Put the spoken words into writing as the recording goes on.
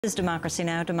This is Democracy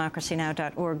Now!,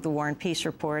 democracynow.org, The War and Peace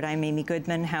Report. I'm Amy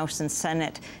Goodman. House and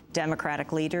Senate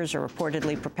Democratic leaders are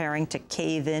reportedly preparing to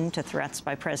cave in to threats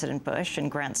by President Bush and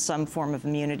grant some form of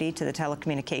immunity to the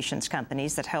telecommunications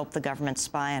companies that help the government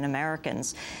spy on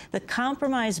Americans. The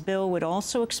compromise bill would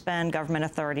also expand government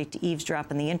authority to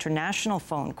eavesdrop on the international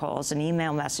phone calls and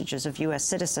email messages of U.S.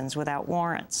 citizens without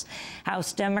warrants.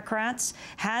 House Democrats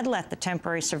had let the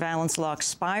temporary surveillance law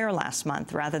expire last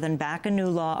month rather than back a new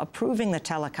law approving the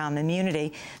telecom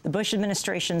immunity. The Bush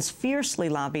administration's fiercely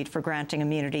lobbied for granting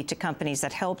immunity to companies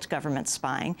that helped government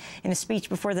spying. In a speech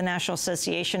before the National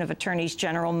Association of Attorneys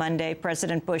General Monday,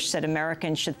 President Bush said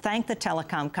Americans should thank the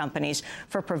telecom companies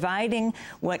for providing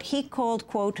what he called,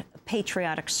 quote,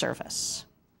 patriotic service.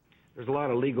 There's a lot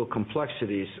of legal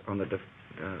complexities on the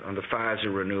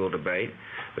FISA renewal debate,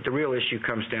 but the real issue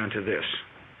comes down to this.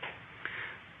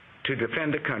 To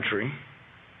defend the country,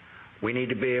 we need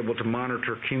to be able to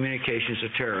monitor communications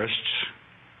of terrorists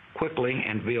quickly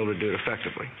and be able to do it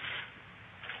effectively.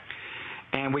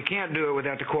 And we can't do it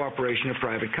without the cooperation of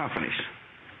private companies.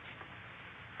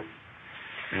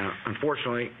 Now,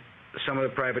 unfortunately, some of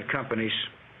the private companies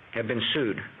have been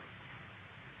sued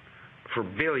for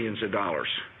billions of dollars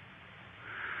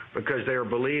because they are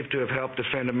believed to have helped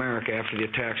defend America after the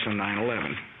attacks on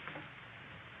 9/11.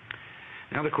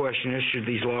 Now the question is, should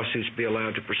these lawsuits be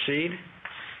allowed to proceed?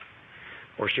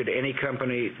 Or should any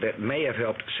company that may have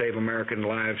helped save American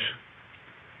lives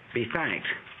be thanked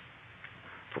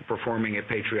for performing a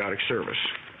patriotic service?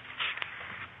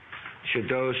 Should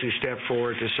those who step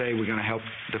forward to say we're going to help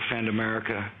defend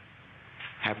America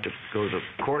have to go to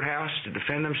the courthouse to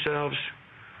defend themselves?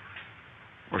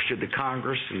 Or should the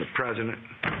Congress and the President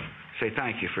say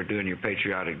thank you for doing your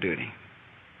patriotic duty?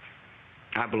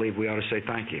 I believe we ought to say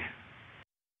thank you.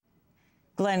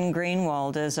 Glenn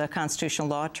Greenwald is a constitutional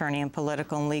law attorney and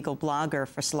political and legal blogger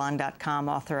for Salon.com,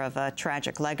 author of A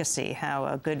Tragic Legacy, How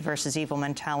a Good versus Evil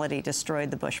Mentality Destroyed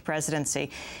the Bush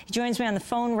Presidency. He joins me on the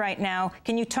phone right now.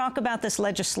 Can you talk about this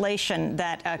legislation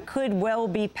that could well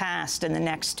be passed in the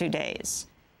next 2 days?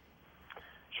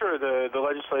 Sure. The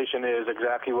legislation is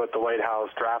exactly what the White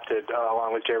House drafted,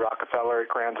 along with Jay Rockefeller. It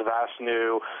grants vast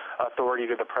new authority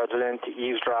to the president to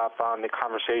eavesdrop on the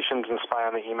conversations and spy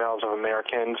on the emails of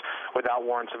Americans without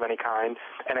warrants of any kind,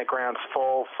 and it grants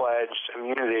full-fledged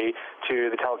immunity to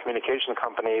the telecommunication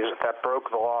companies that broke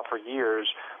the law for years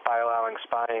by allowing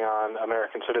spying on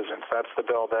American citizens. That's the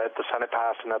bill that the Senate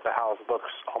passed and that the House looks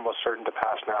almost certain to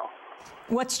pass now.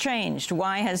 What's changed?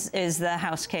 Why is the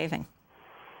House caving?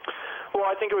 Well,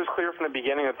 I think it was clear from the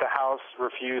beginning that the House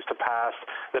refused to pass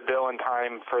the bill in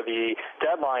time for the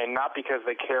deadline, not because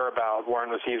they care about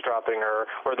warrantless eavesdropping or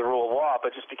the rule of law,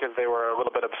 but just because they were a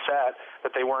little bit upset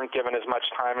that they weren't given as much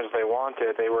time as they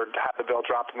wanted. They had the bill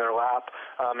dropped in their lap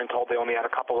and told they only had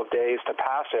a couple of days to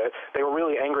pass it. They were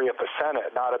really angry at the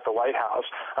Senate, not at the White House.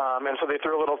 And so they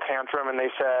threw a little tantrum and they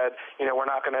said, you know,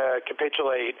 we're not going to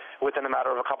capitulate within a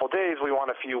matter of a couple of days. We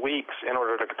want a few weeks in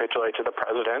order to capitulate to the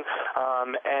president.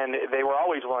 And they were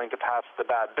always willing to pass the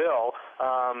bad bill,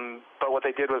 but what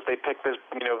they did was they picked this,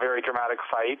 very dramatic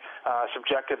fight,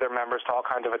 subjected their members to all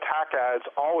kinds of attack ads,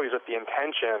 always with the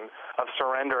intention of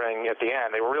surrendering at the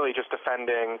end. They were really just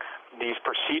defending these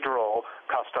procedural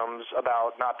customs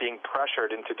about not being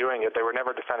pressured into doing it. They were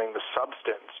never defending the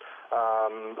substance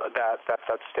that's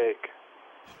at stake.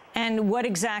 And what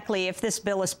exactly, if this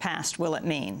bill is passed, will it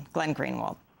mean, Glenn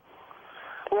Greenwald?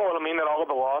 Well, it'll mean that all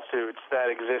of the lawsuits that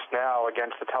exist now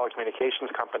against the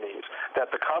telecommunications companies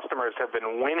that the customers have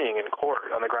been winning in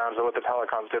court on the grounds that what the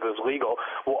telecoms did was legal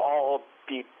will all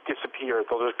be disappeared.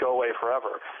 They'll just go away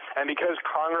forever. And because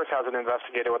Congress hasn't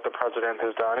investigated what the president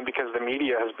has done, and because the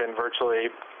media has been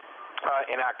virtually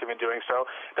inactive in doing so,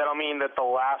 that'll mean that the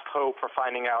last hope for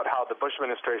finding out how the Bush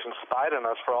administration spied on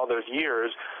us for all those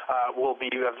years will be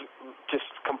just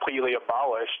completely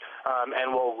abolished,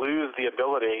 and we'll lose the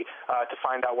ability to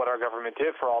find out what our government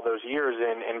did for all those years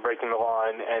in breaking the law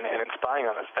and spying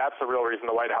on us. That's the real reason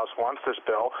the White House wants this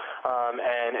bill,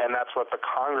 and that's what the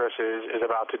Congress is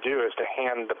about to do, is to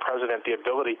hand the president the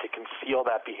ability to conceal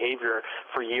that behavior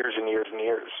for years and years and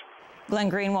years.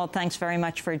 Glenn Greenwald, thanks very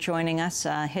much for joining us.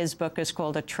 His book is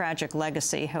called A Tragic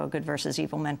Legacy, How a Good versus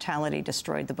Evil Mentality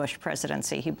Destroyed the Bush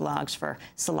Presidency. He blogs for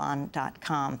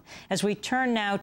Salon.com. As we turn now